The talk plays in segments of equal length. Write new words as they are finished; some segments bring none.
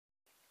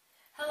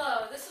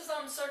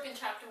Sirkin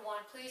chapter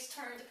 1. Please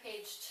turn to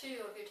page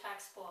 2 of your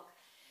textbook.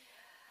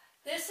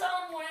 This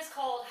one is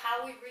called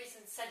How We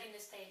Reason Setting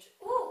the Stage.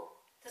 Ooh!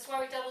 That's why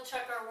we double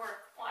check our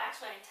work. Well,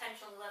 actually I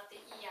intentionally left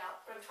the E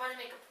out, but I'm trying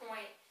to make a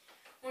point.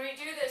 When you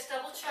do this,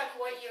 double check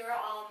what your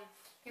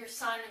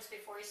assignments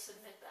before you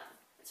submit them.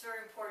 It's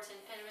very important.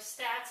 And with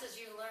stats, as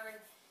you learn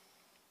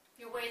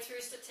your way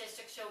through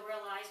statistics, you'll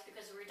realize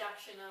because of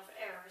reduction of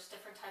errors,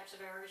 different types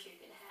of errors you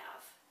can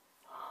have.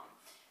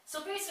 So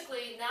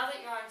basically, now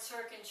that you're on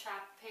Sirkin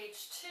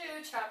page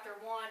 2, chapter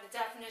 1, the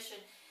definition,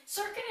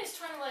 Sirkin is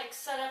trying to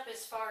set up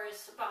as far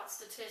as about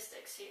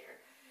statistics here.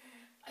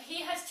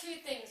 He has two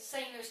things,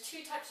 saying there's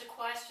two types of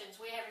questions.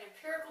 We have an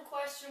empirical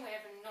question, we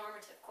have a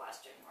normative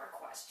question, or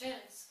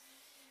questions.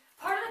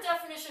 Part of the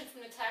definition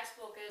from the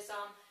textbook is,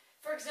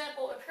 for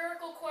example,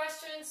 empirical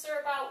questions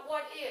are about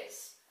what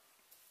is.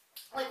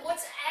 Like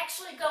what's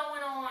actually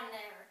going on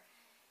there.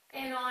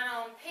 And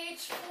on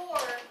page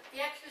 4, the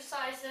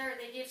exercise there,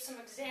 they give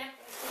some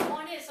examples.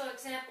 One is an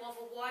example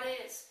of a what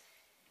is.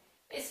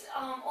 It's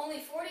only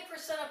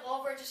 40% of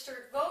all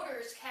registered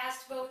voters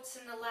cast votes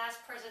in the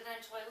last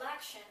presidential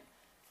election.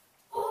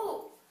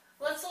 Ooh,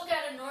 let's look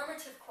at a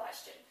normative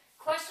question.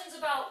 Questions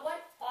about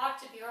what ought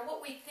to be, or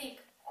what we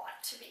think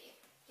ought to be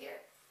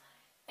here.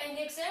 And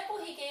the example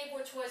he gave,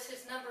 which was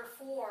his number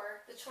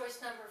 4, the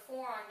choice number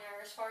 4 on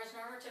there, as far as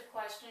normative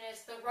question,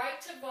 is the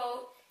right to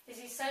vote is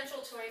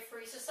essential to a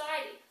free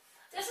society.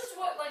 This is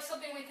what,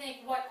 something we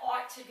think what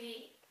ought to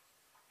be,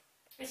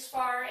 as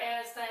far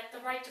as that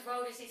the right to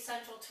vote is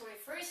essential to a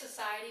free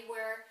society,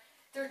 where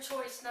their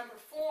choice number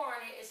 4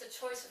 is a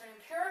choice of an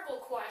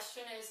empirical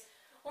question, is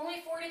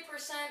only 40%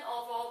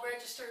 of all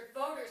registered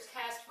voters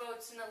cast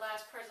votes in the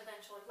last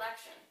presidential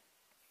election.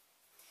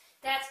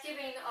 That's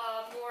giving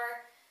a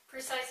more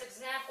precise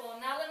example.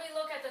 Now let me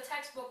look at the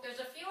textbook.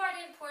 There's a few I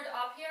didn't put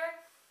up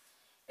here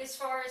as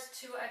far as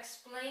to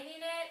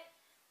explaining it.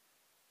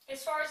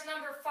 As far as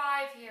number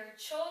 5 here,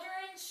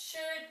 children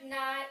should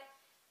not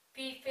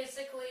be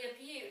physically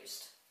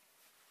abused.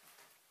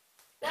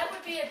 That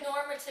would be a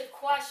normative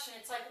question.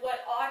 It's like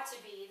what ought to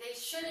be. They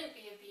shouldn't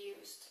be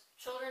abused.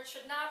 Children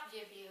should not be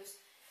abused.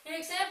 An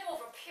example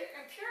of an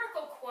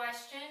empirical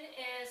question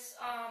is,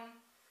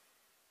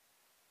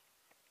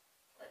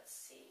 let's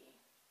see,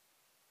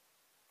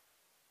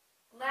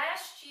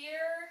 last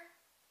year,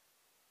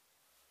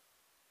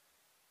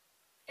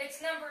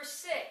 it's number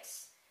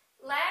 6.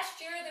 Last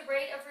year, the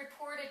rate of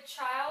reported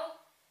child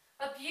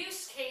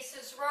abuse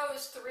cases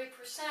rose 3%.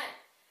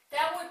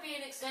 That would be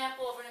an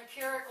example of an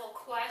empirical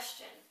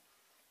question.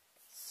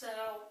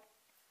 So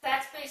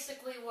that's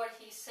basically what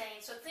he's saying.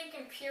 So think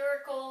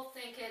empirical,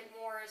 think it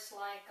more as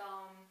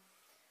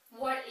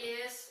what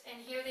is,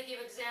 and here they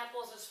give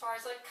examples as far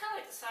as kind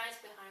of like the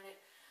science behind it.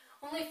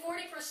 Only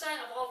 40%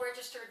 of all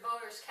registered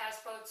voters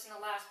cast votes in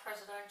the last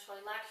presidential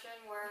election,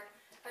 where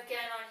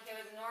again on here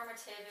the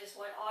normative is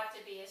what ought to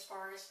be, as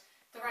far as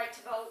the right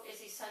to vote is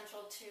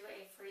essential to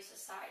a free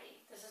society.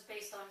 This is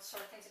based on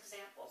Sirkin's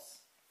examples.